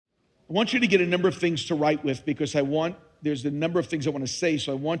I want you to get a number of things to write with because there's a number of things I want to say,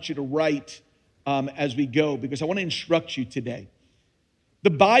 so I want you to write as we go because I want to instruct you today. The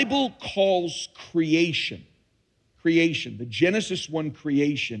Bible calls creation, the Genesis 1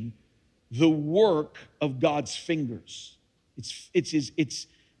 creation, the work of God's fingers. It's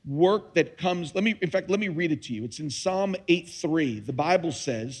work that comes, let me read it to you. It's in Psalm 8:3. The Bible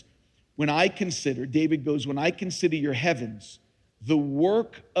says, David goes, when I consider your heavens, the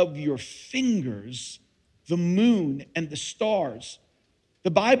work of your fingers, the moon and the stars. The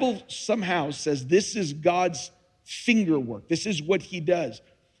Bible somehow says this is God's finger work. This is what he does.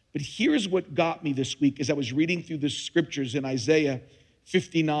 But here's what got me this week as I was reading through the scriptures in Isaiah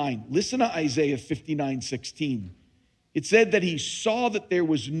 59. Listen to Isaiah 59:16. It said that he saw that there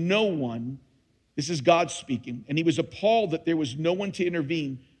was no one, this is God speaking, and he was appalled that there was no one to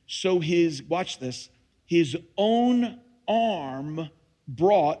intervene. So his own arm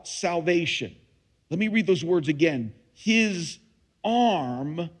brought salvation. Let me read those words again. His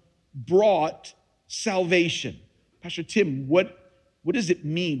arm brought salvation. Pastor Tim, what does it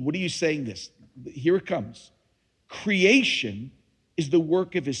mean? What are you saying this? Here it comes. Creation is the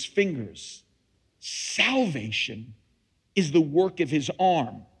work of his fingers. Salvation is the work of his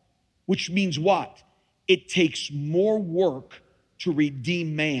arm, which means what? It takes more work to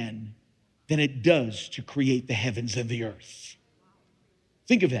redeem man than it does to create the heavens and the earth.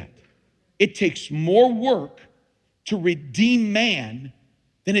 Think of that. It takes more work to redeem man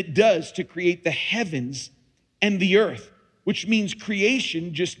than it does to create the heavens and the earth, which means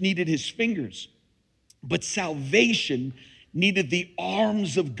creation just needed his fingers, but salvation needed the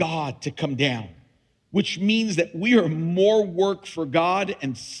arms of God to come down, which means that we are more work for God,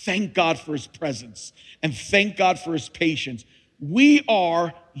 and thank God for his presence and thank God for his patience. We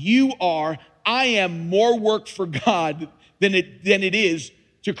are, you are, I am more work for God than it is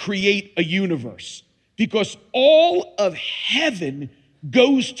to create a universe, because all of heaven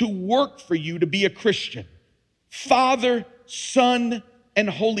goes to work for you to be a Christian. Father, Son, and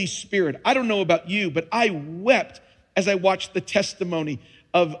Holy Spirit. I don't know about you, but I wept as I watched the testimony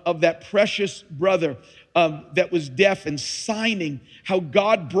of that precious brother that was deaf and signing, how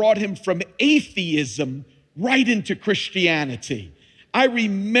God brought him from atheism right into Christianity. I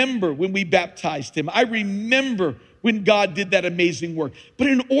remember when we baptized him. I remember when God did that amazing work. But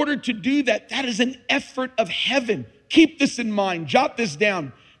in order to do that, that is an effort of heaven. Keep this in mind, jot this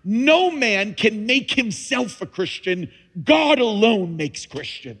down. No man can make himself a Christian. God alone makes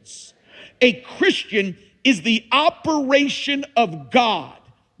Christians. A Christian is the operation of God,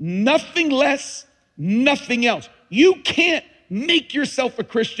 nothing less, nothing else. You can't make yourself a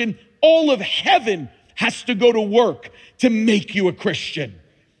Christian. All of heaven has to go to work to make you a Christian.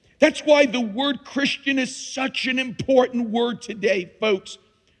 That's why the word Christian is such an important word today, folks.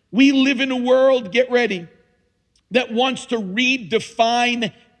 We live in a world, get ready, that wants to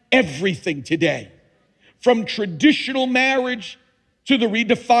redefine everything today. From traditional marriage to the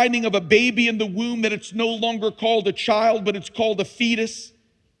redefining of a baby in the womb, that it's no longer called a child, but it's called a fetus.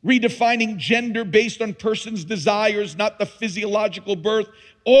 Redefining gender based on person's desires, not the physiological birth,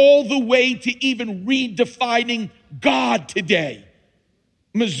 all the way to even redefining God today.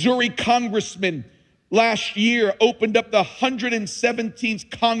 Missouri congressman last year opened up the 117th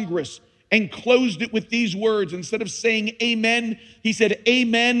Congress and closed it with these words. Instead of saying amen, he said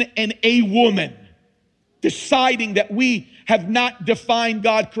amen and a woman. Deciding that we have not defined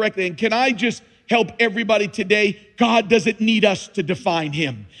God correctly. And can I just help everybody today? God doesn't need us to define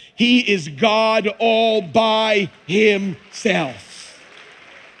him. He is God all by himself.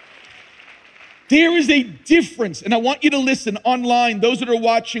 There is a difference, and I want you to listen online, those that are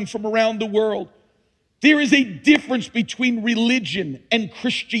watching from around the world. There is a difference between religion and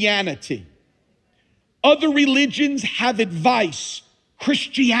Christianity. Other religions have advice.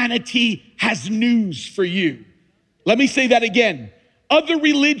 Christianity has news for you. Let me say that again. Other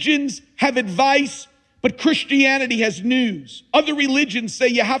religions have advice, but Christianity has news. Other religions say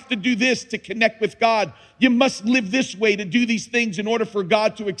you have to do this to connect with God. You must live this way to do these things in order for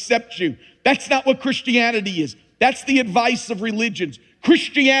God to accept you. That's not what Christianity is. That's the advice of religions.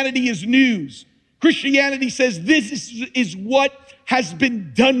 Christianity is news. Christianity says this is what has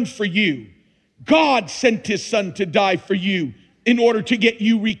been done for you. God sent his son to die for you in order to get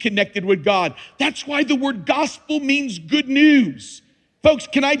you reconnected with God. That's why the word gospel means good news. Folks,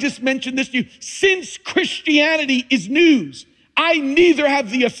 can I just mention this to you? Since Christianity is news, I neither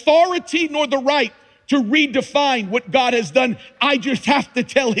have the authority nor the right to redefine what God has done. I just have to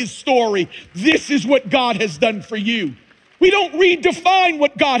tell his story. This is what God has done for you. We don't redefine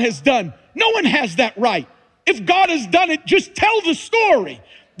what God has done. No one has that right. If God has done it, just tell the story.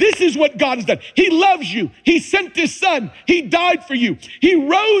 This is what God has done. He loves you. He sent his son. He died for you. He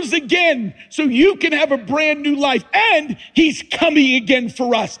rose again so you can have a brand new life. And he's coming again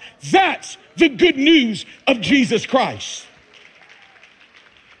for us. That's the good news of Jesus Christ.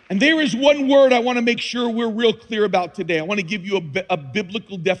 And there is one word I want to make sure we're real clear about today. I want to give you a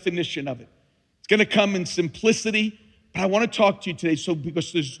biblical definition of it. It's going to come in simplicity, but I want to talk to you today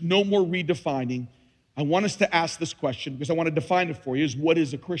because there's no more redefining. I want us to ask this question because I want to define it for you, is what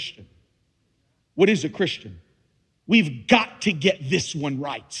is a Christian? What is a Christian? We've got to get this one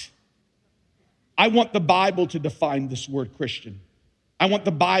right. I want the Bible to define this word Christian. I want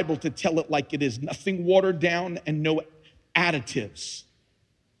the Bible to tell it like it is, nothing watered down and no additives.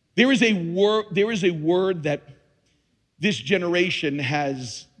 There is a word that this generation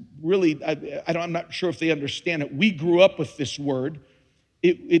has really, I'm not sure if they understand it. We grew up with this word.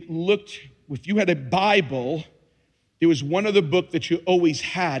 It looked, if you had a Bible, there was one other book that you always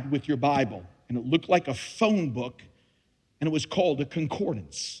had with your Bible, and it looked like a phone book, and it was called a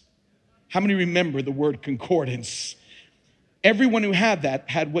concordance. How many remember the word concordance? Everyone who had that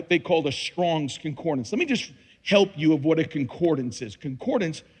had what they called a Strong's Concordance. Let me just help you of what a concordance is.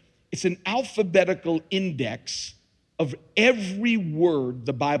 Concordance, it's an alphabetical index of every word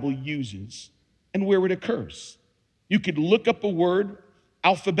the Bible uses and where it occurs. You could look up a word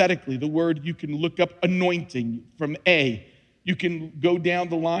alphabetically. The word, you can look up anointing from A. You can go down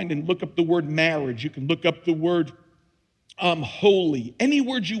the line and look up the word marriage. You can look up the word holy. Any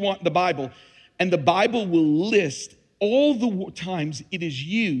word you want in the Bible, and the Bible will list all the times it is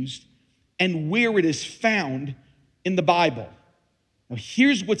used and where it is found in the Bible. Now,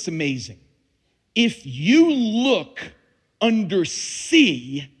 here's what's amazing. If you look under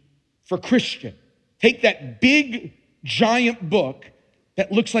C for Christian, take that big, giant book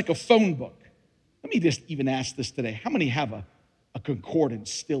that looks like a phone book. Let me just even ask this today. How many have a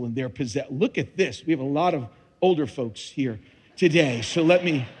concordance still in their possession? Look at this. We have a lot of older folks here today. So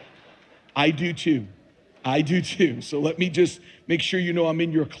I do too. So let me just make sure you know I'm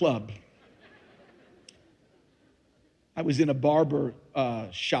in your club. I was in a barber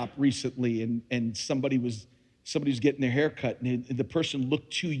shop recently, and somebody was getting their hair cut, and the person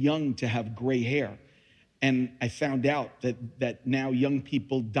looked too young to have gray hair. And I found out that now young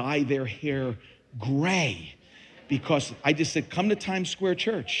people dye their hair gray, because I just said, come to Times Square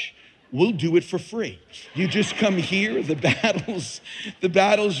Church. We'll do it for free. You just come here. The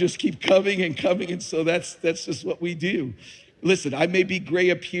battles just keep coming and coming, and so that's just what we do. Listen, I may be gray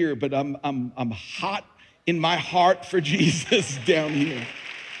up here, but I'm hot in my heart for Jesus down here.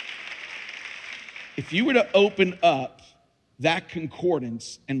 If you were to open up that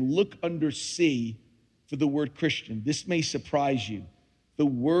concordance and look under C for the word Christian, this may surprise you. The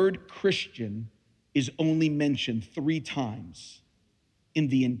word Christian is only mentioned 3 times in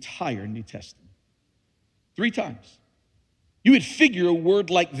the entire New Testament. 3 times. You would figure a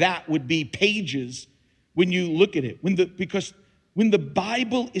word like that would be pages when you look at it. Because when the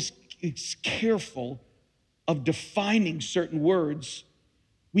Bible is careful of defining certain words,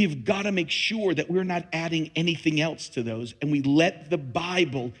 we've got to make sure that we're not adding anything else to those, and we let the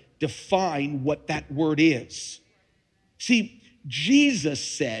Bible define what that word is. See, Jesus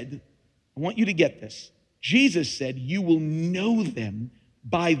said, I want you to get this. Jesus said, you will know them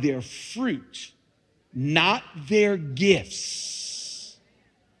by their fruit, not their gifts.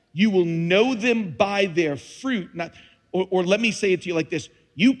 You will know them by their fruit, or let me say it to you like this.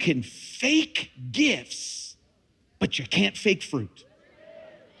 You can fake gifts, but you can't fake fruit.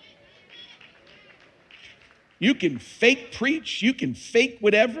 You can fake preach, you can fake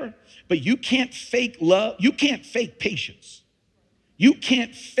whatever, but you can't fake love, you can't fake patience. You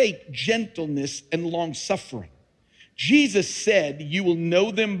can't fake gentleness and long suffering. Jesus said, you will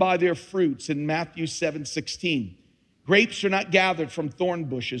know them by their fruits in Matthew 7:16. Grapes are not gathered from thorn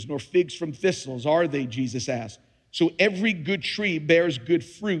bushes, nor figs from thistles, are they? Jesus asked. So every good tree bears good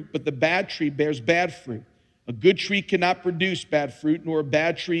fruit, but the bad tree bears bad fruit. A good tree cannot produce bad fruit, nor a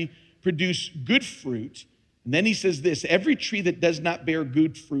bad tree produce good fruit. And then he says this, every tree that does not bear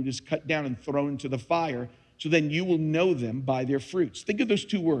good fruit is cut down and thrown into the fire. So then you will know them by their fruits. Think of those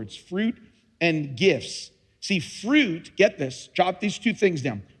 2 words, fruit and gifts. See, fruit, get this, jot these 2 things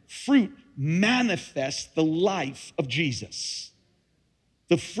down. Fruit manifests the life of Jesus.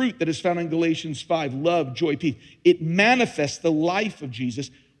 The fruit that is found in Galatians 5, love, joy, peace, it manifests the life of Jesus,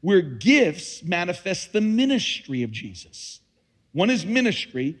 where gifts manifest the ministry of Jesus. One is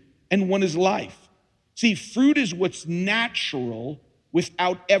ministry and one is life. See, fruit is what's natural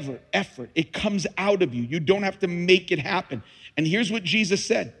without effort. It comes out of you. You don't have to make it happen. And here's what Jesus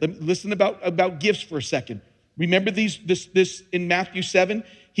said. Listen about gifts for a second. Remember this in Matthew 7?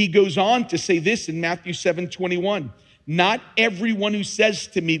 he goes on to say this in Matthew 7:21. Not everyone who says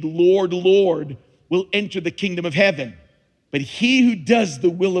to me, Lord, Lord, will enter the kingdom of heaven, but he who does the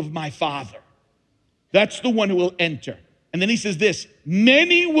will of my Father, that's the one who will enter. And then he says this,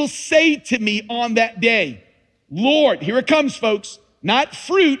 many will say to me on that day, Lord, here it comes, folks, not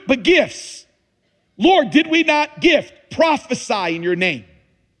fruit, but gifts. Lord, did we not gift, prophesy in your name,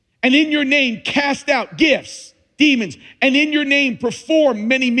 and in your name cast out gifts, demons, and in your name perform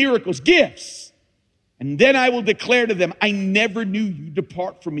many miracles, gifts? And then I will declare to them, I never knew you.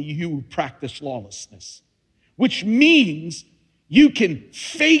 Depart from me, you who practice lawlessness. Which means you can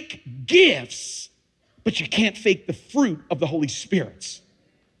fake gifts, but you can't fake the fruit of the Holy Spirit.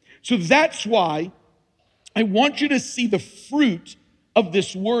 So that's why I want you to see the fruit of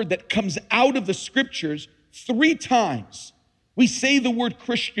this word that comes out of the scriptures 3 times. We say the word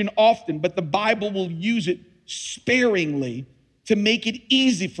Christian often, but the Bible will use it sparingly to make it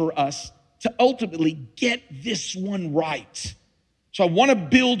easy for us to ultimately get this one right. So I want to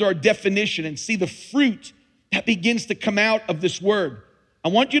build our definition and see the fruit that begins to come out of this word. I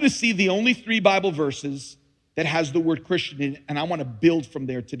want you to see the only 3 Bible verses that has the word Christian in it, and I want to build from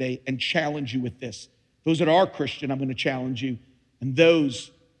there today and challenge you with this. Those that are Christian, I'm going to challenge you. And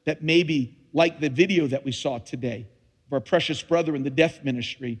those that maybe like the video that we saw today of our precious brother in the deaf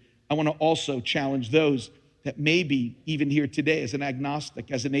ministry, I want to also challenge those that maybe even here today as an agnostic,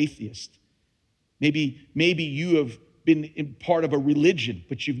 as an atheist. Maybe you have been in part of a religion,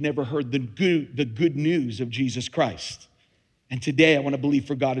 but you've never heard the good news of Jesus Christ. And today I want to believe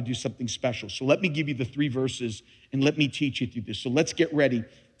for God to do something special. So let me give you the 3 verses and let me teach you through this. So let's get ready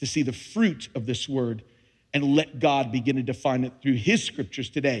to see the fruit of this word and let God begin to define it through his scriptures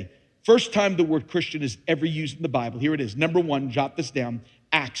today. First time the word Christian is ever used in the Bible. Here it is. Number 1, jot this down,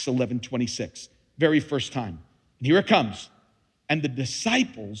 Acts 11:26. Very first time. And here it comes. And the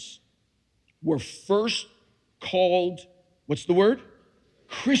disciples were first called, what's the word?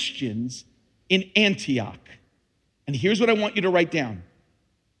 Christians in Antioch. And here's what I want you to write down.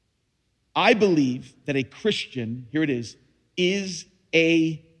 I believe that a Christian, here it is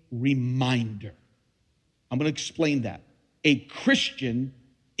a reminder. I'm going to explain that. A Christian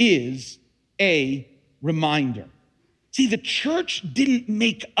is a reminder. See, the church didn't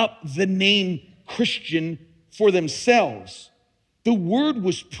make up the name Christian for themselves. The word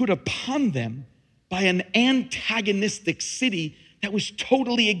was put upon them by an antagonistic city that was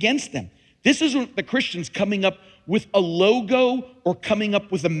totally against them. This isn't the Christians coming up with a logo or coming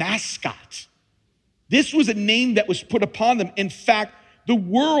up with a mascot. This was a name that was put upon them. In fact, the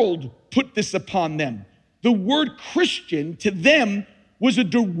world put this upon them. The word Christian to them was a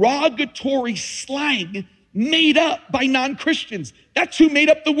derogatory slang made up by non-Christians. That's who made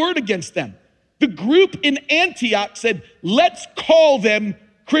up the word against them. The group in Antioch said, let's call them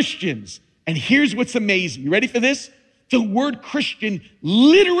Christians. And here's what's amazing. You ready for this? The word Christian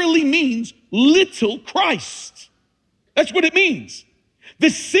literally means little Christ. That's what it means. The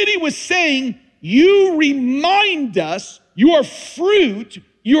city was saying, you remind us, your fruit,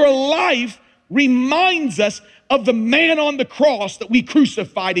 your life reminds us of the man on the cross that we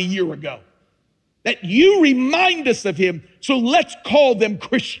crucified a year ago. That you remind us of him, so let's call them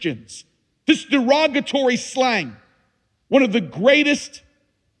Christians. This derogatory slang, one of the greatest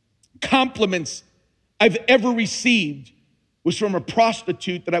compliments I've ever received was from a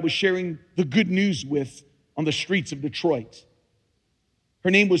prostitute that I was sharing the good news with on the streets of Detroit.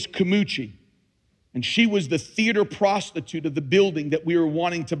 Her name was Kamuchi, and she was the theater prostitute of the building that we were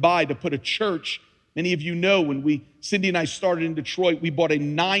wanting to buy to put a church. Many of you know when Cindy and I started in Detroit, we bought a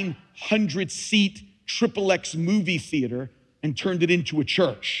 900-seat XXX movie theater and turned it into a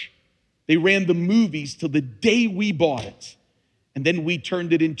church. They ran the movies till the day we bought it, and then we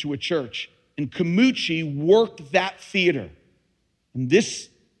turned it into a church. And Kamuchi worked that theater. And this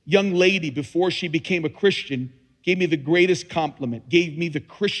young lady, before she became a Christian, gave me the greatest compliment, gave me the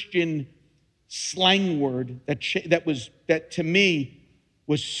Christian slang word that to me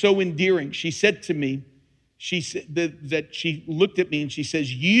was so endearing. She said to me, she said that she looked at me and she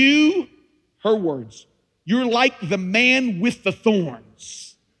says, her words, you're like the man with the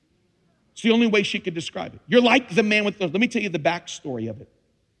thorns. It's the only way she could describe it. You're like the man with the thorns. Let me tell you the backstory of it.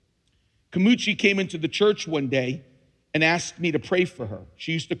 Kamuchi came into the church one day and asked me to pray for her.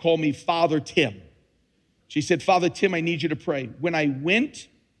 She used to call me Father Tim. She said, Father Tim, I need you to pray. When I went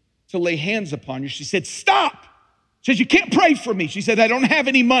to lay hands upon you, she said, stop. She says, you can't pray for me. She said, I don't have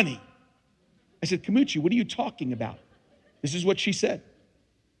any money. I said, Kamuchi, what are you talking about? This is what she said.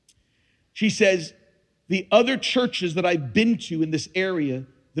 She says, the other churches that I've been to in this area,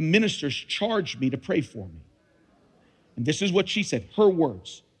 the ministers charge me to pray for me. And this is what she said, her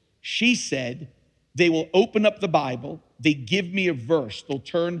words. She said, they will open up the Bible, they give me a verse, they'll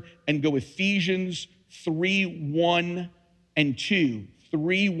turn and go Ephesians 3:1 and 2.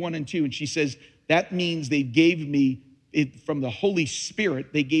 3:1 and 2. And she says, that means they gave me, from the Holy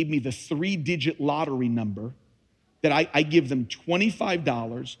Spirit, they gave me the 3-digit lottery number that I give them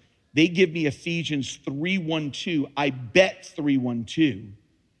 $25. They give me Ephesians 3:1-2. I bet 3:1-2,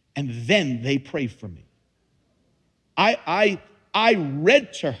 and then they pray for me. I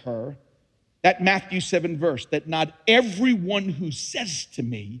read to her that Matthew 7 verse, that not everyone who says to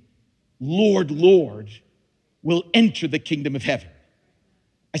me, Lord, Lord, will enter the kingdom of heaven.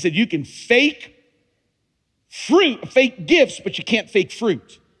 I said, you can fake gifts, but you can't fake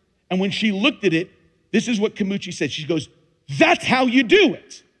fruit. And when she looked at it, this is what Kamuchi said. She goes, that's how you do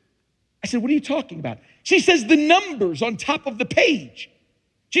it. I said, what are you talking about? She says, the numbers on top of the page.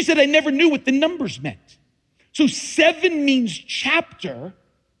 She said, I never knew what the numbers meant. So 7 means chapter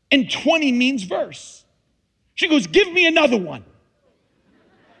and 20 means verse. She goes, give me another one.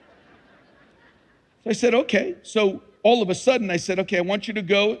 So I said, okay. So all of a sudden I said, okay, I want you to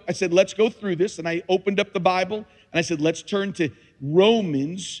go. I said, let's go through this. And I opened up the Bible and I said, let's turn to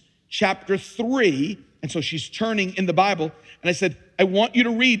Romans chapter 3. And so she's turning in the Bible. And I said, I want you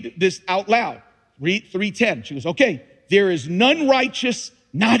to read this out loud. Read 3:10. She goes, okay, there is none righteous,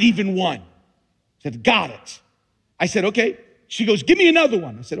 not even one. I said, got it. I said, okay. She goes, give me another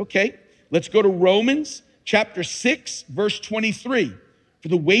one. I said, okay, let's go to Romans chapter 6, verse 23. For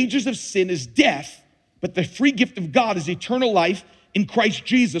the wages of sin is death, but the free gift of God is eternal life in Christ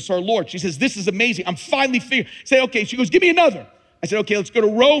Jesus our Lord. She says, this is amazing. I'm finally figuring. I said, okay. She goes, give me another. I said, okay, let's go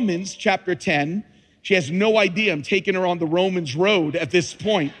to Romans chapter 10. She has no idea I'm taking her on the Romans road at this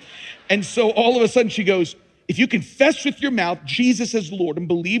point. And so all of a sudden she goes, if you confess with your mouth Jesus as Lord and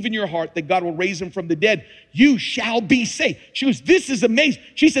believe in your heart that God will raise him from the dead, you shall be saved. She goes, this is amazing.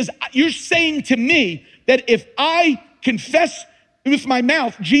 She says, you're saying to me that if I confess with my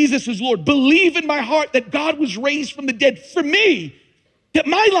mouth Jesus is Lord, believe in my heart that God was raised from the dead for me, that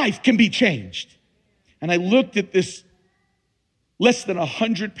my life can be changed. And I looked at this less than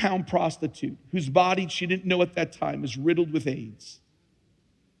 100-pound prostitute whose body she didn't know at that time is riddled with AIDS.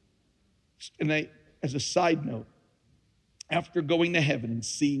 And as a side note, after going to heaven and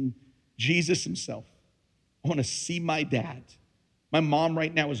seeing Jesus himself, I want to see my dad. My mom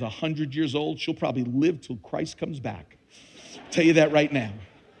right now is 100 years old. She'll probably live till Christ comes back. I'll tell you that right now.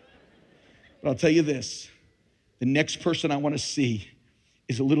 But I'll tell you this, the next person I want to see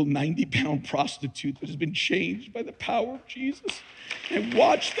is a little 90-pound prostitute that has been changed by the power of Jesus. And I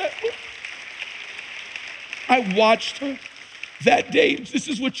watched her that day. This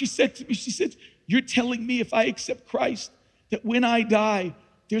is what she said to me. She said, you're telling me if I accept Christ, that when I die,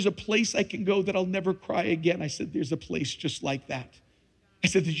 there's a place I can go that I'll never cry again. I said, there's a place just like that. I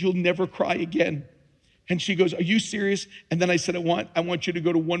said that you'll never cry again. And she goes, are you serious? And then I said, I want you to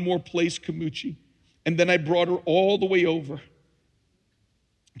go to one more place, Kamuchi. And then I brought her all the way over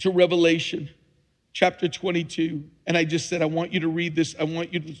to Revelation chapter 22. And I just said, I want you to read this. I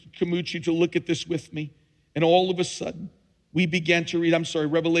want you, Kamuchi, to look at this with me. And all of a sudden, we began to read,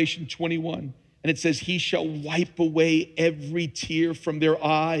 Revelation 21. And it says, he shall wipe away every tear from their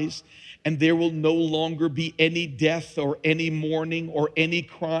eyes, and there will no longer be any death or any mourning or any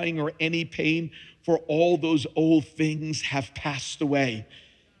crying or any pain, for all those old things have passed away.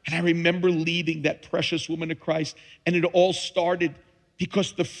 And I remember leading that precious woman to Christ, and it all started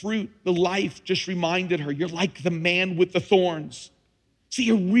because the fruit, the life just reminded her, you're like the man with the thorns. See,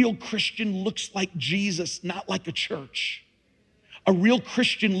 a real Christian looks like Jesus, not like a church. A real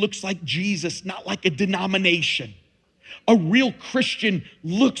Christian looks like Jesus, not like a denomination. A real Christian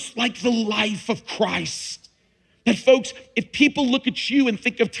looks like the life of Christ. And folks, if people look at you and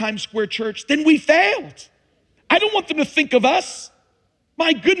think of Times Square Church, then we failed. I don't want them to think of us.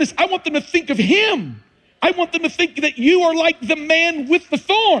 My goodness, I want them to think of him. I want them to think that you are like the man with the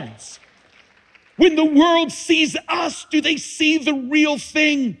thorns. When the world sees us, do they see the real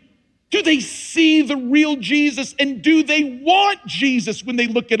thing? Do they see the real Jesus? And do they want Jesus when they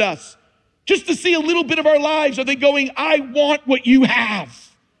look at us? Just to see a little bit of our lives, are they going, I want what you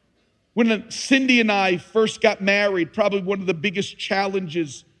have? When Cindy and I first got married, probably one of the biggest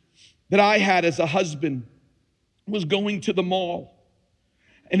challenges that I had as a husband was going to the mall.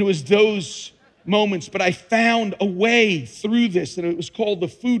 And it was those moments, but I found a way through this, and it was called the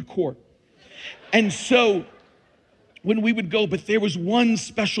food court. And so when we would go, but there was one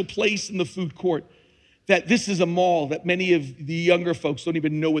special place in the food court that this is a mall that many of the younger folks don't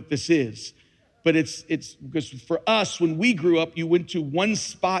even know what this is. but it's because for us, when we grew up, you went to one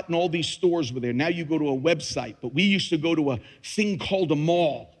spot and all these stores were there. Now you go to a website, but we used to go to a thing called a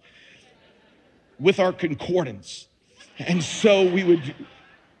mall with our concordance. And so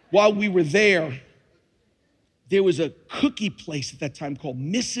while we were there was a cookie place at that time called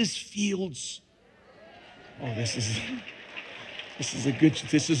Mrs. Fields. Oh, this is a good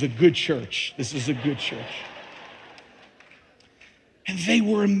church. This is a good church. And they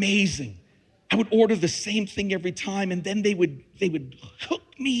were amazing. I would order the same thing every time, and then they would hook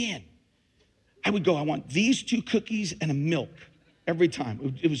me in. I would go, I want these 2 cookies and a milk every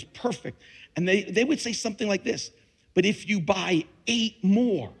time. It was perfect. And they would say something like this, but if you buy 8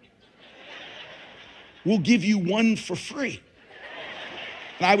 more, we'll give you 1 for free.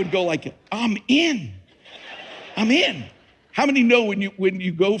 And I would go like, I'm in. How many know when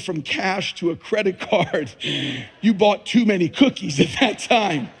you go from cash to a credit card, you bought too many cookies at that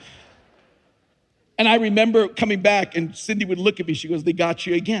time? And I remember coming back and Cindy would look at me. She goes, they got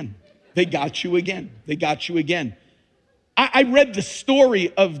you again. They got you again. They got you again. I read the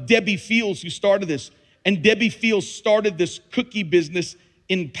story of Debbie Fields who started this. And Debbie Fields started this cookie business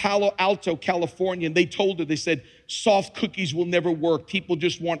in Palo Alto, California. And they told her, they said, soft cookies will never work. People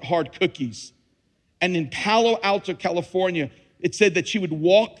just want hard cookies. And in Palo Alto, California, it said that she would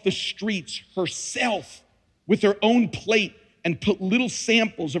walk the streets herself with her own plate and put little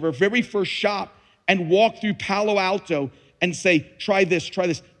samples of her very first shop and walk through Palo Alto and say, try this, try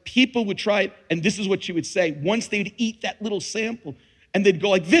this. People would try it, and this is what she would say. Once they would eat that little sample, and they'd go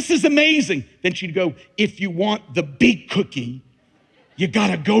like, this is amazing. Then she'd go, if you want the big cookie, you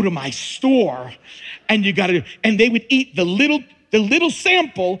gotta go to my store, and and they would eat the little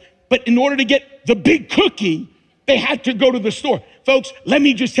sample, but in order to get the big cookie, they had to go to the store. Folks, let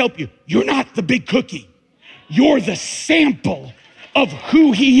me just help you. You're not the big cookie. You're the sample of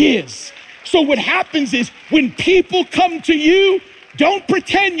who he is. So what happens is when people come to you, don't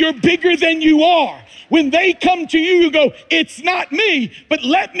pretend you're bigger than you are. When they come to you, you go, it's not me, but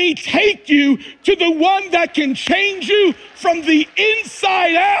let me take you to the one that can change you from the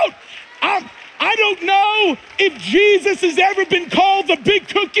inside out. I don't know if Jesus has ever been called the big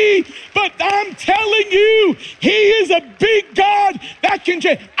cookie, but I'm telling you, he is a big God that can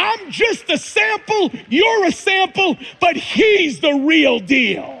change. I'm just a sample, you're a sample, but he's the real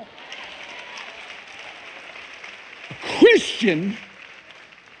deal. Christian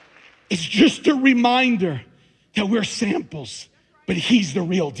is just a reminder that we're samples, but he's the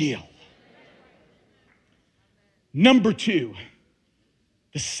real deal. Number 2,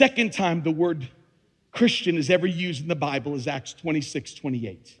 the second time the word Christian is ever used in the Bible is Acts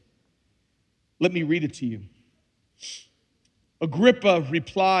 26:28. Let me read it to you. Agrippa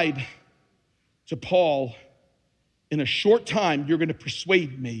replied to Paul, in a short time, you're going to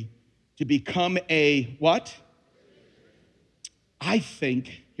persuade me to become a what? I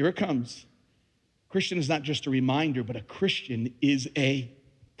think, here it comes, Christian is not just a reminder, but a Christian is a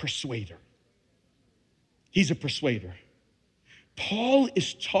persuader. He's a persuader. Paul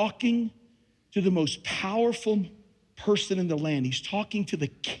is talking to the most powerful person in the land. He's talking to the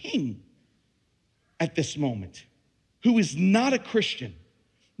king at this moment, who is not a Christian.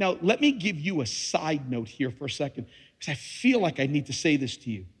 Now, let me give you a side note here for a second, because I feel like I need to say this to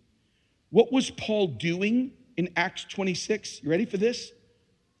you. What was Paul doing in Acts 26? You ready for this?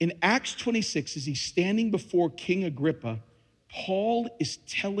 In Acts 26, as he's standing before King Agrippa, Paul is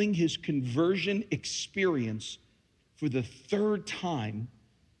telling his conversion experience for the 3rd time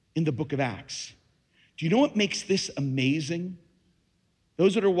in the book of Acts. Do you know what makes this amazing?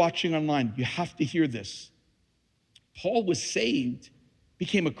 Those that are watching online, you have to hear this. Paul was saved,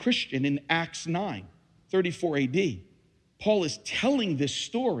 became a Christian in Acts 9, 34 AD. Paul is telling this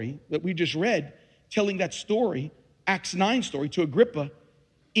story that we just read, telling that story, Acts 9 story, to Agrippa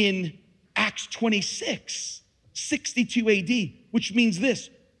in Acts 26, 62 AD, which means this: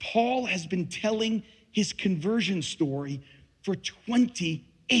 Paul has been telling his conversion story for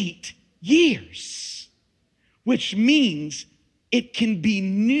 28 years, which means it can be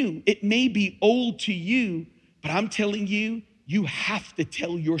new. It may be old to you, but I'm telling you, you have to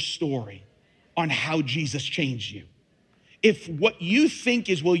tell your story on how Jesus changed you. If what you think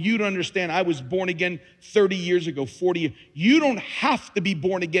is, well, you don't understand, I was born again 30 years ago, 40 years. You don't have to be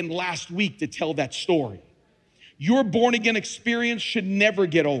born again last week to tell that story. Your born again experience should never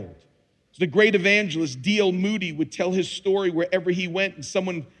get old. The great evangelist D.L. Moody would tell his story wherever he went, and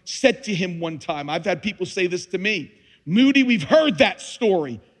someone said to him one time, I've had people say this to me, Moody, we've heard that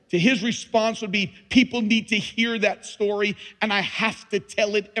story. To his response would be, people need to hear that story, and I have to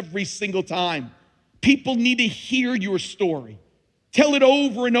tell it every single time. People need to hear your story. Tell it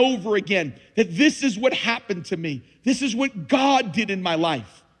over and over again that this is what happened to me. This is what God did in my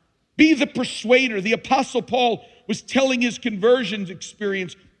life. Be the persuader. The Apostle Paul was telling his conversion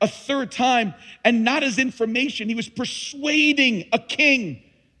experience a third time, and not as information. He was persuading a king.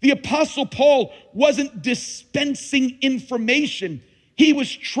 The Apostle Paul wasn't dispensing information. He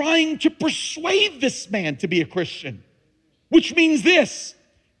was trying to persuade this man to be a Christian, which means this: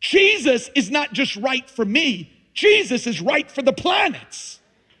 Jesus is not just right for me. Jesus is right for the planets.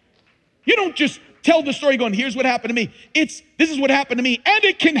 You don't just tell the story going, here's what happened to me. This is what happened to me, and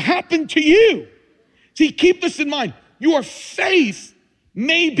it can happen to you. See, keep this in mind. Your faith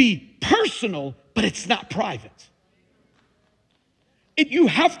may be personal, but it's not private. You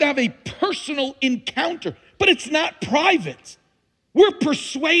have to have a personal encounter, but it's not private. We're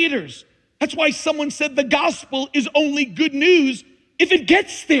persuaders. That's why someone said the gospel is only good news if it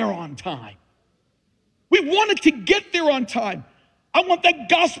gets there on time. We want it to get there on time. I want that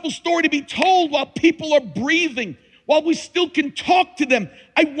gospel story to be told while people are breathing, while we still can talk to them.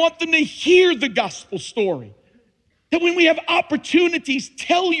 I want them to hear the gospel story. That when we have opportunities,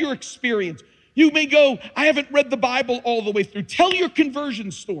 tell your experience. You may go, I haven't read the Bible all the way through. Tell your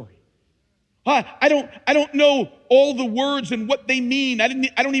conversion story. I don't know all the words and what they mean. I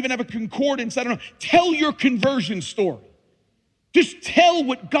don't even have a concordance. I don't know. Tell your conversion story. Just tell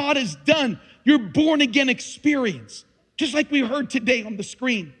what God has done. Your born again experience. Just like we heard today on the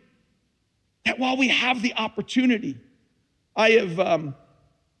screen. That while we have the opportunity, I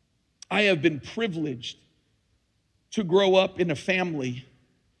have been privileged to grow up in a family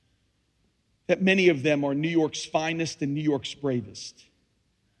that many of them are New York's finest and New York's bravest.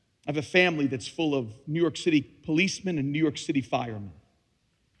 I have a family that's full of New York City policemen and New York City firemen.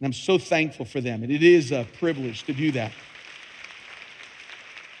 And I'm so thankful for them. And it is a privilege to do that.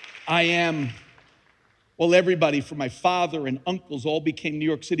 Everybody from my father and uncles all became New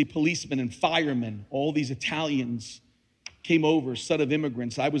York City policemen and firemen. All these Italians came over, son of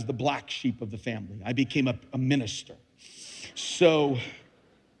immigrants. I was the black sheep of the family. I became a minister. So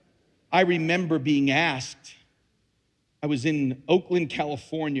I remember being asked, I was in Oakland,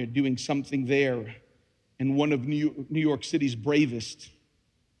 California, doing something there, and one of New York City's bravest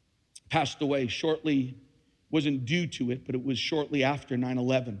passed away shortly, wasn't due to it, but it was shortly after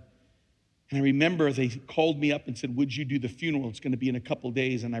 9/11. And I remember they called me up and said, would you do the funeral? It's going to be in a couple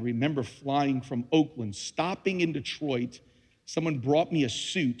days. And I remember flying from Oakland, stopping in Detroit. Someone brought me a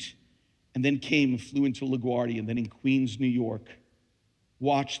suit and then came and flew into LaGuardia and then in Queens, New York,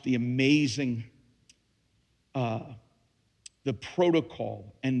 watched the amazing, the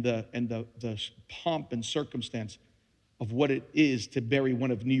protocol and the pomp and circumstance of what it is to bury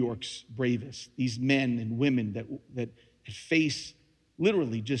one of New York's bravest. These men and women that face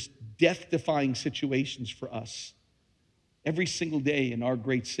literally just death-defying situations for us every single day in our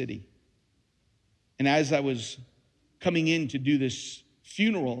great city. And as I was coming in to do this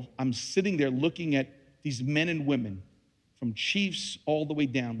funeral, I'm sitting there looking at these men and women, from chiefs all the way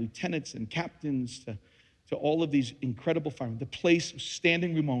down, lieutenants and captains to all of these incredible firemen. The place,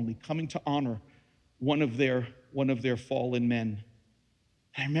 standing room only, coming to honor one of their fallen men.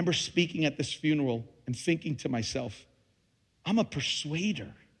 And I remember speaking at this funeral and thinking to myself, I'm a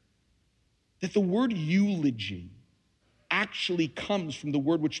persuader. That the word eulogy actually comes from the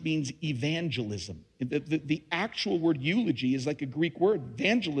word which means evangelism. The actual word eulogy is like a Greek word.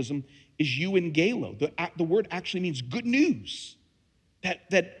 Evangelism is euangelo. The word actually means good news.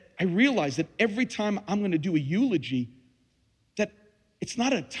 That I realize that every time I'm going to do a eulogy, that it's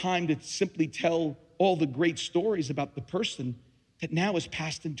not a time to simply tell all the great stories about the person that now has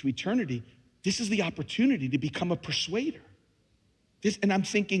passed into eternity. This is the opportunity to become a persuader. And I'm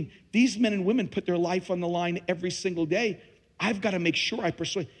thinking, these men and women put their life on the line every single day. I've got to make sure I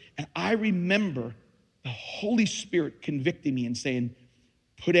persuade. And I remember the Holy Spirit convicting me and saying,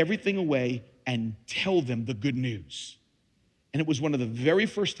 put everything away and tell them the good news. And it was one of the very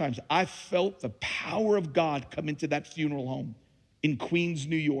first times I felt the power of God come into that funeral home in Queens,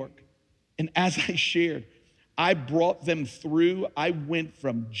 New York. And as I shared, I brought them through. I went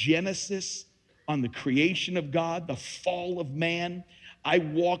from Genesis on the creation of God, the fall of man. I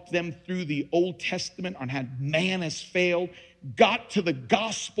walked them through the Old Testament on how man has failed, got to the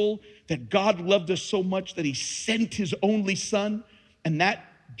gospel that God loved us so much that he sent his only son, and that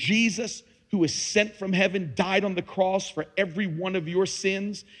Jesus who was sent from heaven, died on the cross for every one of your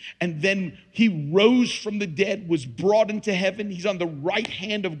sins, and then he rose from the dead, was brought into heaven. He's on the right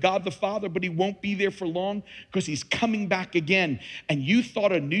hand of God the Father, but he won't be there for long because he's coming back again. And you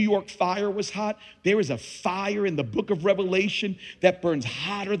thought a New York fire was hot? There is a fire in the book of Revelation that burns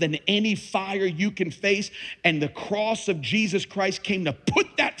hotter than any fire you can face, and the cross of Jesus Christ came to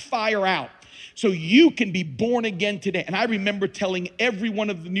put that fire out. So you can be born again today. And I remember telling every one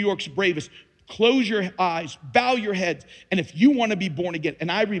of the New York's bravest, close your eyes, bow your heads, and if you want to be born again. And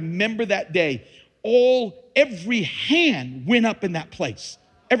I remember that day, every hand went up in that place.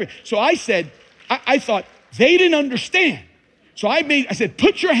 So I said, I thought they didn't understand. So I said,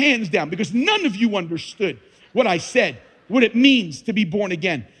 put your hands down, because none of you understood what I said, what it means to be born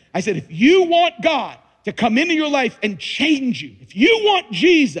again. I said, if you want God to come into your life and change you, if you want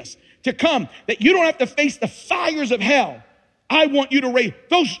Jesus to come, that you don't have to face the fires of hell, I want you to raise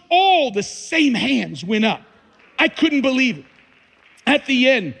those. All the same hands went up. I couldn't believe it. At the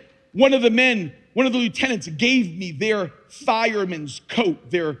end, one of the lieutenants gave me their fireman's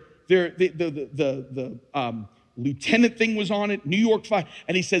coat. The lieutenant thing was on it, New York Fire.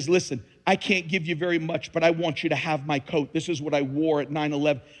 And he says, listen, I can't give you very much, but I want you to have my coat. This is what I wore at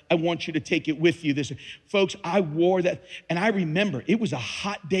 9/11. I want you to take it with you. Folks, I wore that, and I remember it was a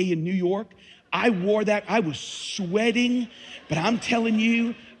hot day in New York. I wore that. I was sweating, but I'm telling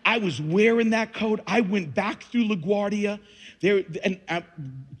you, I was wearing that coat. I went back through LaGuardia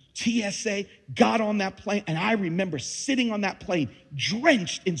TSA, got on that plane, and I remember sitting on that plane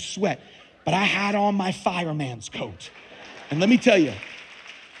drenched in sweat, but I had on my fireman's coat. And let me tell you,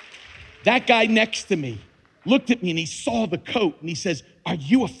 that guy next to me looked at me and he saw the coat and he says, are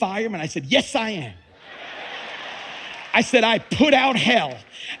you a fireman? I said, yes, I am. I said, I put out hell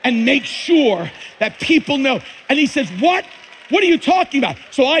and make sure that people know. And he says, what? What are you talking about?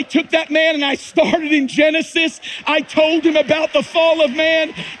 So I took that man and I started in Genesis. I told him about the fall of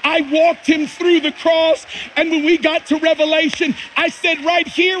man. I walked him through the cross. And when we got to Revelation, I said, right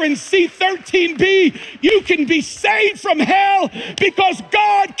here in C13b, you can be saved from hell because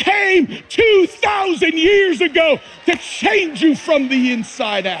God came 2,000 years ago to change you from the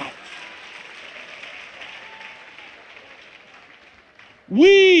inside out.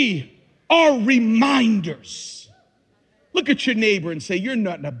 We are reminders. Look at your neighbor and say, you're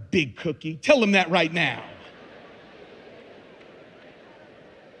not a big cookie. Tell him that right now.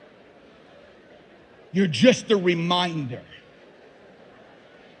 You're just a reminder.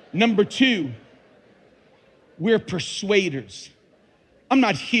 Number two, we're persuaders. I'm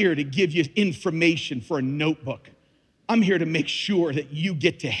not here to give you information for a notebook. I'm here to make sure that you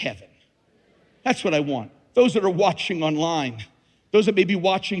get to heaven. That's what I want. Those that are watching online, those that may be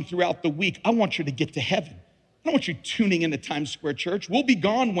watching throughout the week, I want you to get to heaven. I don't want you tuning into Times Square Church. We'll be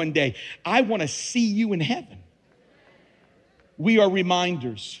gone one day. I want to see you in heaven. We are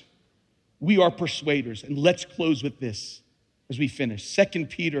reminders. We are persuaders. And let's close with this as we finish. 1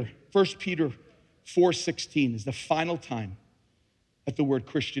 Peter 4:16 is the final time that the word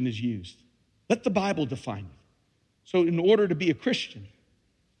Christian is used. Let the Bible define it. So in order to be a Christian,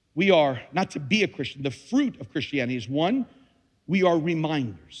 we are, not to be a Christian, the fruit of Christianity is one, we are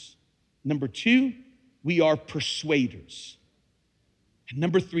reminders. Number two, we are persuaders. And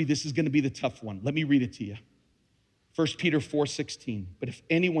number three, this is going to be the tough one. Let me read it to you. 1 Peter 4:16. But if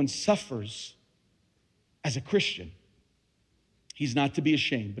anyone suffers as a Christian, he's not to be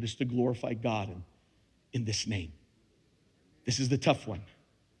ashamed, but is to glorify God in this name. This is the tough one.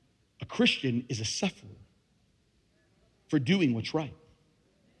 A Christian is a sufferer for doing what's right.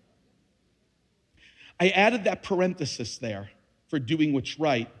 I added that parenthesis there for doing what's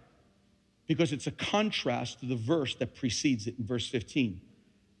right because it's a contrast to the verse that precedes it in verse 15.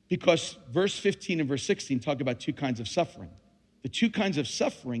 Because verse 15 and verse 16 talk about two kinds of suffering. The two kinds of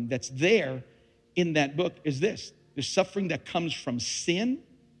suffering that's there in that book is this. There's suffering that comes from sin,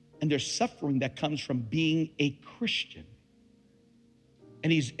 and there's suffering that comes from being a Christian.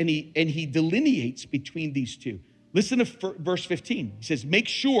 And he delineates between these two. Listen to verse 15. He says, make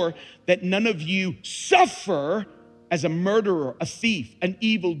sure that none of you suffer as a murderer, a thief, an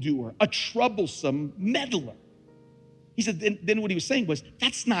evildoer, a troublesome meddler. He said, then what he was saying was,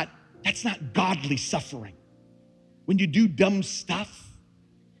 that's not godly suffering. When you do dumb stuff,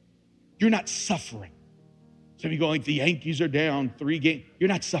 you're not suffering. So if you go like the Yankees are down 3 games, you're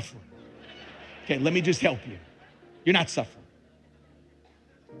not suffering. Okay, let me just help you. You're not suffering.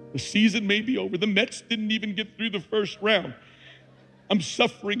 The season may be over. The Mets didn't even get through the first round. I'm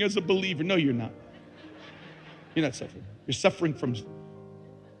suffering as a believer. No, you're not. You're not suffering. You're suffering from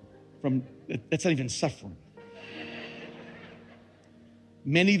that's not even suffering.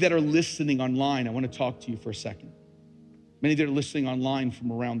 Many that are listening online, I want to talk to you for a second. Many that are listening online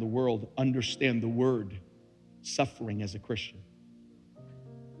from around the world understand the word suffering as a Christian.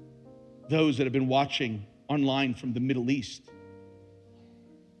 Those that have been watching online from the Middle East,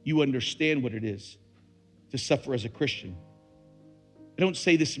 you understand what it is to suffer as a Christian. I don't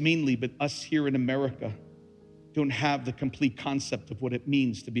say this meanly, but us here in America don't have the complete concept of what it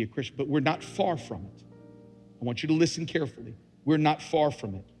means to be a Christian, but we're not far from it. I want you to listen carefully. We're not far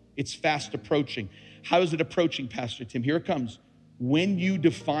from it. It's fast approaching. How is it approaching, Pastor Tim? Here it comes. When you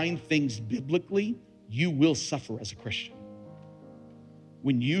define things biblically, you will suffer as a Christian.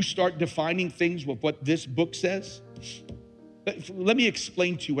 When you start defining things with what this book says, let me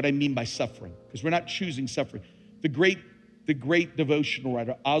explain to you what I mean by suffering, because we're not choosing suffering. The great devotional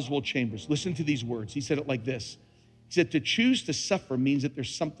writer, Oswald Chambers, listen to these words. He said it like this. He said, to choose to suffer means that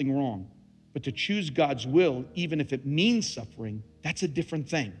there's something wrong. But to choose God's will, even if it means suffering, that's a different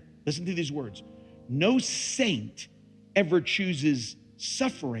thing. Listen to these words. No saint ever chooses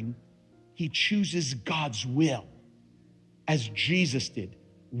suffering. He chooses God's will, as Jesus did,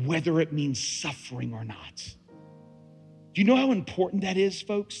 whether it means suffering or not. Do you know how important that is,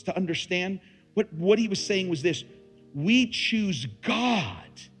 folks, to understand? What he was saying was this. We choose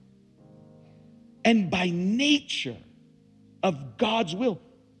God, and by nature of God's will,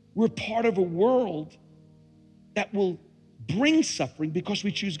 we're part of a world that will bring suffering because we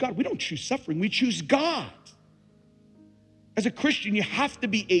choose God. We don't choose suffering, we choose God. As a Christian, you have to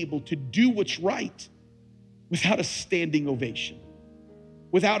be able to do what's right without a standing ovation,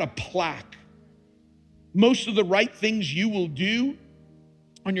 without a plaque. Most of the right things you will do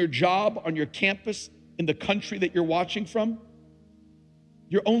on your job, on your campus, in the country that you're watching from,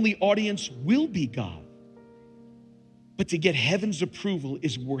 your only audience will be God. But to get heaven's approval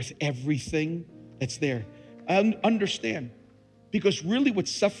is worth everything that's there. I understand, because really what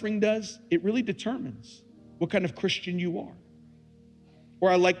suffering does, it really determines what kind of Christian you are.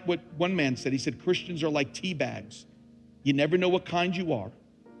 Or I like what one man said. He said, Christians are like tea bags. You never know what kind you are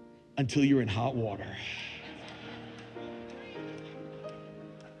until you're in hot water.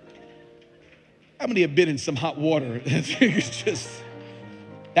 How many have been in some hot water? It's just,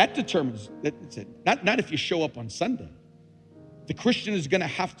 that determines, that's it. Not if you show up on Sunday. The Christian is gonna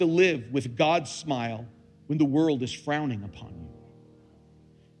have to live with God's smile when the world is frowning upon you.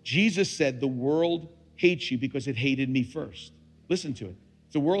 Jesus said, the world hates you because it hated me first. Listen to it.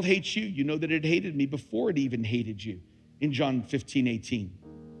 If the world hates you, you know that it hated me before it even hated you. In John 15:18.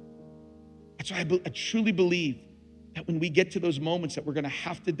 That's why I truly believe that when we get to those moments that we're gonna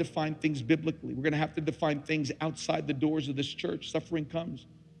have to define things biblically, we're gonna have to define things outside the doors of this church, suffering comes.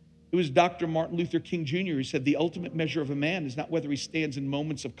 It was Dr. Martin Luther King Jr. who said the ultimate measure of a man is not whether he stands in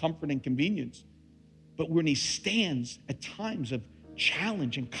moments of comfort and convenience, but when he stands at times of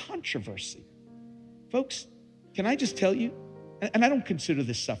challenge and controversy. Folks, can I just tell you, and I don't consider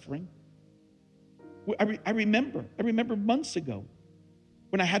this suffering. I remember months ago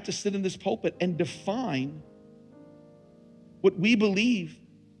when I had to sit in this pulpit and define what we believe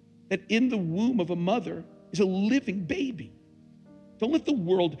that in the womb of a mother is a living baby. Don't let the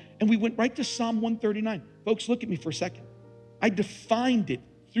world, and we went right to Psalm 139. Folks, look at me for a second. I defined it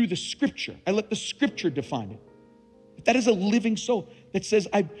through the scripture. I let the scripture define it. That is a living soul that says,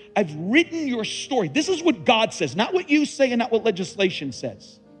 I've written your story. This is what God says, not what you say and not what legislation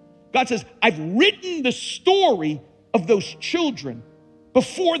says. God says, I've written the story of those children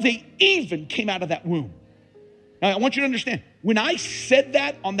before they even came out of that womb. Now, I want you to understand, when I said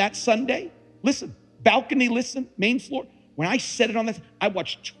that on that Sunday, listen, balcony, listen, main floor, when I said it on that, I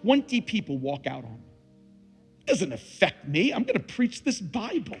watched 20 people walk out on me. It doesn't affect me. I'm gonna preach this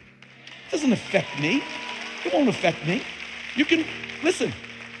Bible. It doesn't affect me. It won't affect me. You can, listen,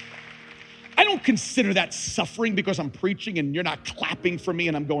 I don't consider that suffering because I'm preaching and you're not clapping for me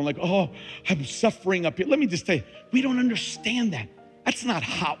and I'm going like, oh, I'm suffering up here. Let me just tell you, we don't understand that. That's not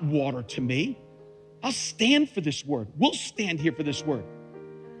hot water to me. I'll stand for this word. We'll stand here for this word.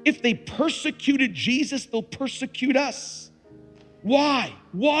 If they persecuted Jesus, they'll persecute us. Why?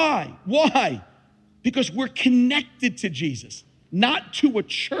 Why? Because we're connected to Jesus, not to a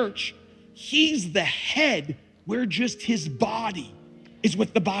church. He's the head. We're just his body, is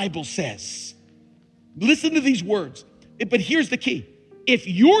what the Bible says. Listen to these words. But here's the key. If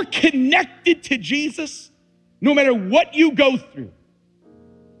you're connected to Jesus, no matter what you go through,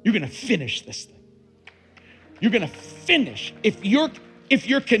 you're gonna finish this thing. You're gonna finish. If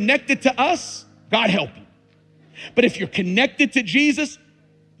you're connected to us, God help you. But if you're connected to Jesus,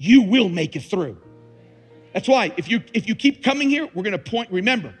 you will make it through. That's why if you keep coming here, we're gonna point,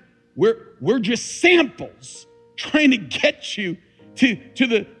 remember, we're just samples trying to get you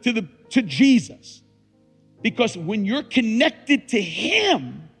to Jesus. Because when you're connected to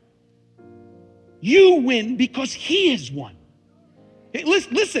him, you win because he is one. Hey,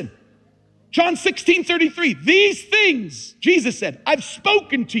 listen, John 16:33, these things, Jesus said, I've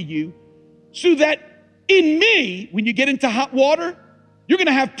spoken to you so that in me, when you get into hot water, you're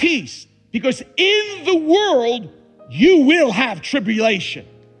gonna have peace. Because in the world, you will have tribulation.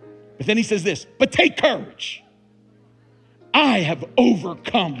 But then he says this, but take courage. I have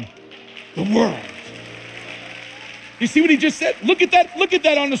overcome the world. You see what he just said? Look at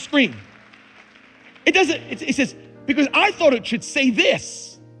that on the screen. It says, because I thought it should say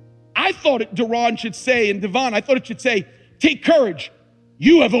this. I thought Duran should say, and Devon, I thought it should say, take courage.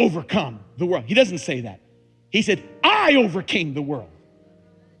 You have overcome the world. He doesn't say that. He said, I overcame the world.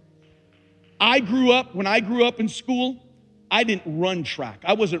 When I grew up in school, I didn't run track.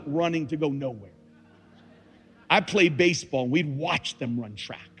 I wasn't running to go nowhere. I played baseball, and we'd watch them run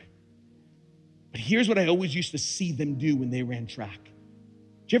track. But here's what I always used to see them do when they ran track.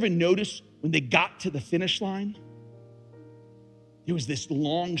 Did you ever notice when they got to the finish line, there was this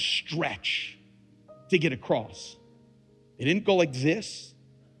long stretch to get across. They didn't go like this.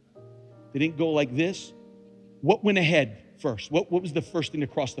 They didn't go like this. What went ahead first? What was the first thing to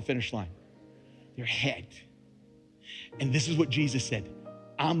cross the finish line? Their head. And this is what Jesus said,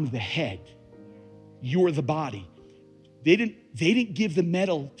 I'm the head. You're the body. They didn't give the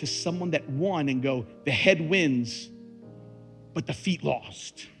medal to someone that won and go, the head wins, but the feet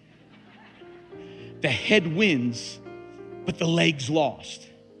lost. The head wins, but the legs lost.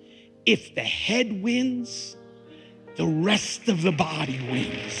 If the head wins, the rest of the body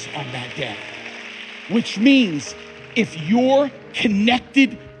wins on that day. Which means if you're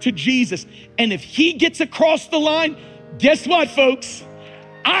connected to Jesus, and if he gets across the line, guess what, folks?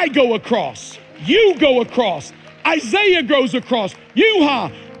 I go across. You go across. Isaiah goes across.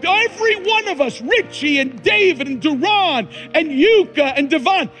 Yuha. Every one of us, Richie and David and Duran and Yuka and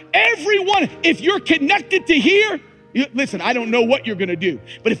Devon, everyone, if you're connected to here, listen, I don't know what you're going to do,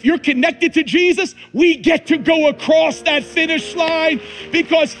 but if you're connected to Jesus, we get to go across that finish line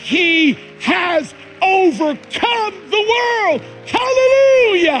because he has overcome the world.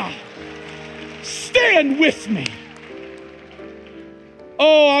 Hallelujah. Stand with me.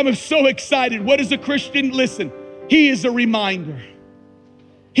 Oh, I'm so excited. What is a Christian? Listen, he is a reminder.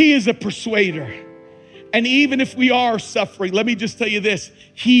 He is a persuader. And even if we are suffering, let me just tell you this,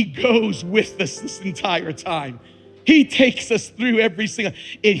 he goes with us this entire time. He takes us through every single,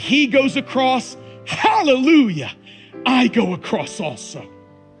 and he goes across, hallelujah, I go across also.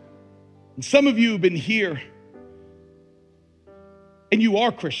 And some of you have been here, and you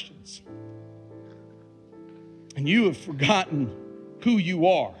are Christians, and you have forgotten who you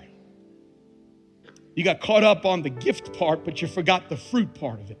are. You got caught up on the gift part, but you forgot the fruit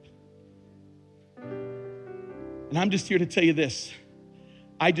part of it. And I'm just here to tell you this.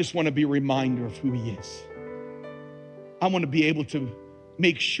 I just want to be a reminder of who he is. I want to be able to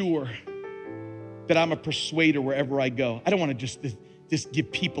make sure that I'm a persuader wherever I go. I don't want to just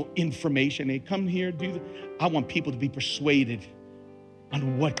give people information. They come here, do that. I want people to be persuaded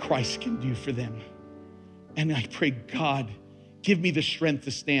on what Christ can do for them. And I pray, God, give me the strength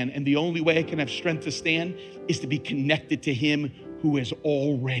to stand. And the only way I can have strength to stand is to be connected to him who has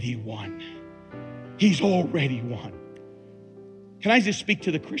already won. He's already won. Can I just speak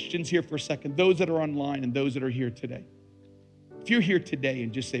to the Christians here for a second? Those that are online and those that are here today. If you're here today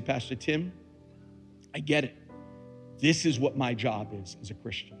and just say, Pastor Tim, I get it. This is what my job is as a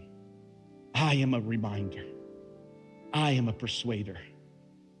Christian. I am a reminder. I am a persuader.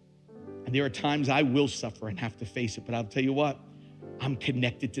 And there are times I will suffer and have to face it, but I'll tell you what, I'm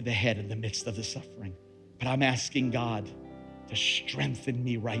connected to the head in the midst of the suffering. But I'm asking God to strengthen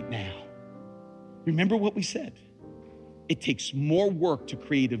me right now. Remember what we said. It takes more work to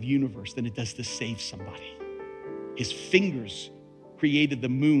create a universe than it does to save somebody. His fingers created the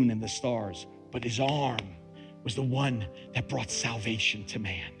moon and the stars, but his arm was the one that brought salvation to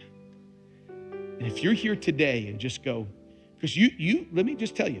man. And if you're here today and just go, because you let me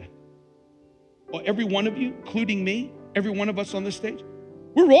just tell you, well, every one of you, including me, every one of us on this stage,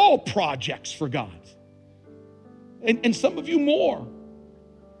 we're all projects for God. And some of you more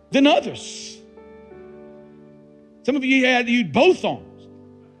than others. Some of you had both arms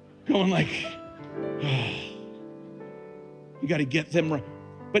going like, oh, you got to get them right.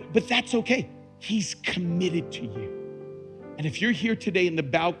 But that's okay. He's committed to you. And if you're here today in the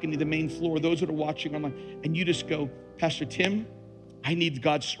balcony, the main floor, those that are watching online, and you just go, Pastor Tim, I need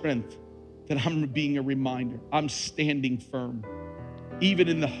God's strength, that I'm being a reminder. I'm standing firm, even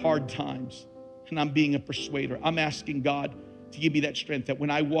in the hard times, and I'm being a persuader. I'm asking God to give me that strength that when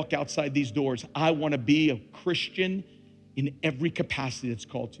I walk outside these doors, I want to be a Christian in every capacity that's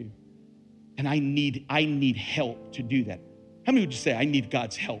called to. And I need help to do that. How many would you say, I need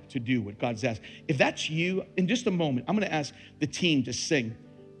God's help to do what God's asked? If that's you, in just a moment, I'm going to ask the team to sing.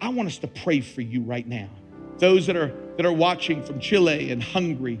 I want us to pray for you right now. Those that are watching from Chile and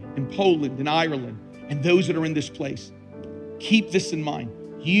Hungary and Poland and Ireland, and those that are in this place, keep this in mind.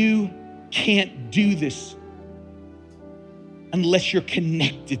 You can't do this unless you're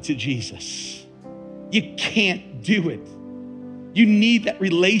connected to Jesus. You can't do it. You need that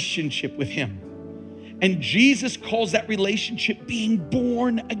relationship with him. And Jesus calls that relationship being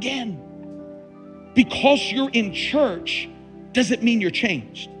born again. Because you're in church doesn't mean you're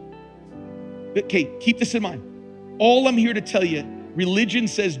changed. Okay, keep this in mind. All I'm here to tell you, religion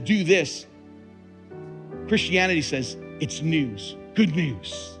says do this. Christianity says it's news, good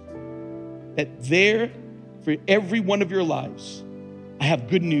news. That there, for every one of your lives, I have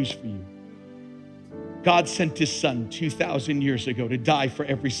good news for you. God sent his son 2,000 years ago to die for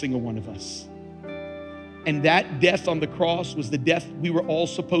every single one of us. And that death on the cross was the death we were all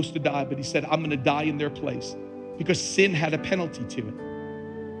supposed to die, but he said, I'm gonna die in their place because sin had a penalty to it.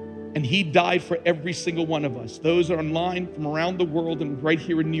 And he died for every single one of us. Those that are online from around the world and right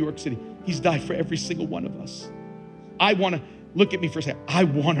here in New York City, he's died for every single one of us. I wanna, look at me for a second, I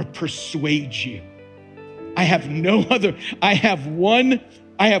wanna persuade you. I have one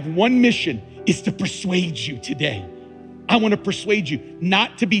mission, is to persuade you today. I wanna persuade you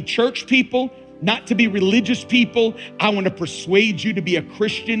not to be church people, not to be religious people. I want to persuade you to be a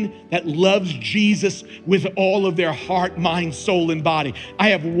Christian that loves Jesus with all of their heart, mind, soul, and body. I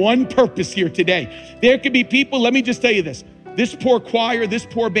have one purpose here today. There could be people, let me just tell you this. This poor choir, this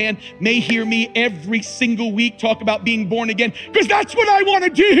poor band may hear me every single week talk about being born again because that's what I want to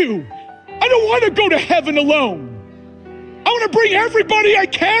do. I don't want to go to heaven alone. I want to bring everybody I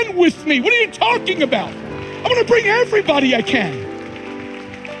can with me. What are you talking about? I want to bring everybody I can.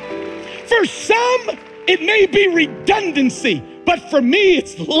 For some, it may be redundancy, but for me,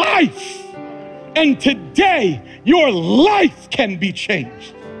 it's life. And today, your life can be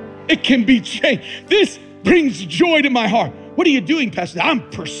changed. It can be changed. This brings joy to my heart. What are you doing, Pastor? I'm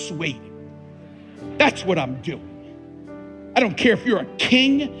persuading. That's what I'm doing. I don't care if you're a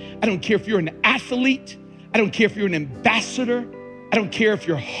king. I don't care if you're an athlete. I don't care if you're an ambassador. I don't care if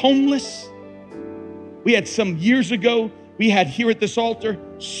you're homeless. We had some years ago, we had here at this altar,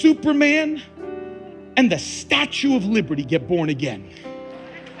 Superman and the Statue of Liberty get born again.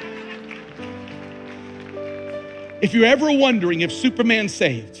 If you're ever wondering if Superman's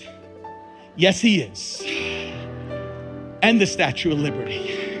saved, yes, he is. And the Statue of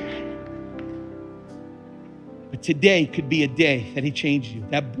Liberty. But today could be a day that he changes you,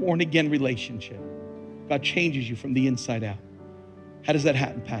 that born again relationship. God changes you from the inside out. How does that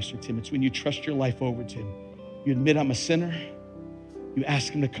happen, Pastor Tim? It's when you trust your life over to him. You admit I'm a sinner. You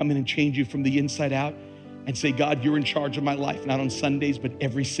ask him to come in and change you from the inside out and say, God, you're in charge of my life, not on Sundays, but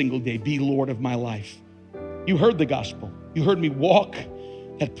every single day. Be Lord of my life. You heard the gospel. You heard me walk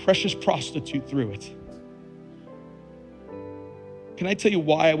that precious prostitute through it. Can I tell you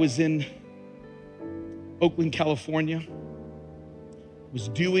why I was in Oakland, California? I was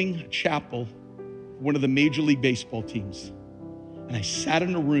doing a chapel for one of the Major League Baseball teams. And I sat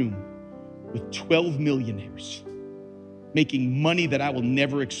in a room with 12 millionaires making money that I will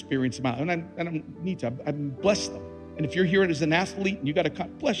never experience in my life. And I don't need to. I bless them. And if you're here as an athlete, and you got to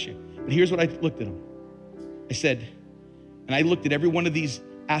bless you. But here's what I looked at them. I said, and I looked at every one of these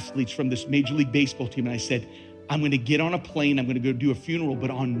athletes from this Major League Baseball team, and I said, I'm going to get on a plane. I'm going to go do a funeral.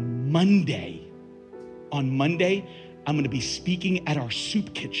 But on Monday, I'm going to be speaking at our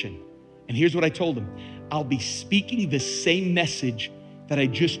soup kitchen. And here's what I told them. I'll be speaking the same message that I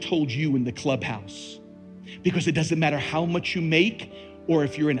just told you in the clubhouse. Because it doesn't matter how much you make or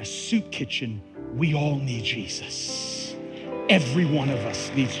if you're in a soup kitchen, we all need Jesus. Every one of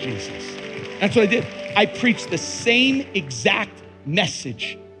us needs Jesus. That's what I did. I preached the same exact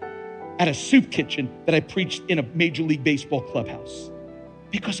message at a soup kitchen that I preached in a Major League Baseball clubhouse.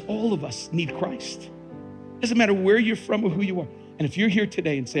 Because all of us need Christ. Doesn't matter where you're from or who you are. And if you're here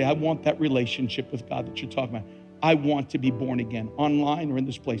today and say, I want that relationship with God that you're talking about, I want to be born again, online or in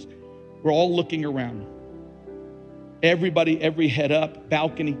this place. We're all looking around. Everybody, every head up,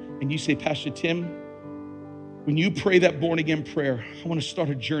 balcony, and you say, Pastor Tim, when you pray that born again prayer, I want to start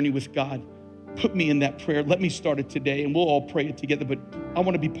a journey with God. Put me in that prayer. Let me start it today, and we'll all pray it together, but I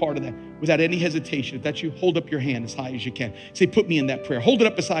want to be part of that without any hesitation. If that's you, hold up your hand as high as you can. Say, put me in that prayer. Hold it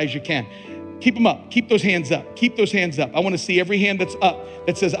up as high as you can. Keep them up. Keep those hands up. Keep those hands up. I want to see every hand that's up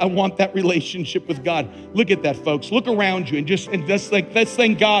that says, I want that relationship with God. Look at that, folks. Look around you and just let's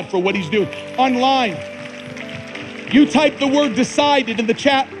thank God for what he's doing. Online, you type the word decided in the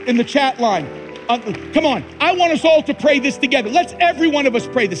chat line. Come on. I want us all to pray this together. Let's every one of us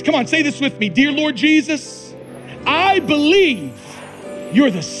pray this. Come on, say this with me. Dear Lord Jesus, I believe you're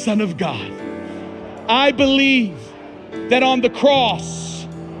the Son of God. I believe that on the cross,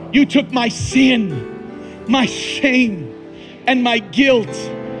 you took my sin, my shame, and my guilt,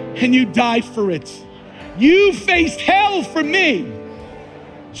 and you died for it. You faced hell for me,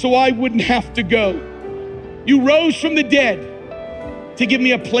 so I wouldn't have to go. You rose from the dead to give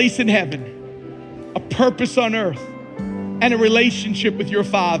me a place in heaven, a purpose on earth, and a relationship with your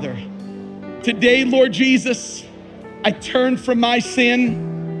Father. Today, Lord Jesus, I turn from my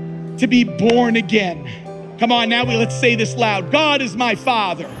sin to be born again. Come on, now let's say this loud. God is my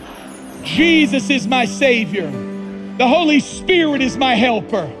Father. Jesus is my Savior. The Holy Spirit is my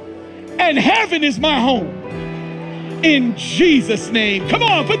helper. And heaven is my home. In Jesus' name. Come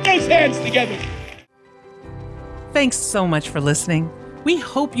on, put those hands together. Thanks so much for listening. We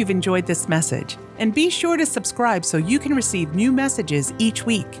hope you've enjoyed this message. And be sure to subscribe so you can receive new messages each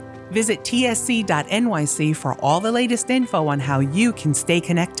week. Visit tsc.nyc for all the latest info on how you can stay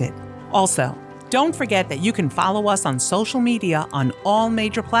connected. Also, don't forget that you can follow us on social media on all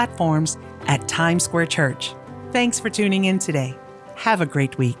major platforms at Times Square Church. Thanks for tuning in today. Have a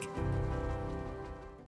great week.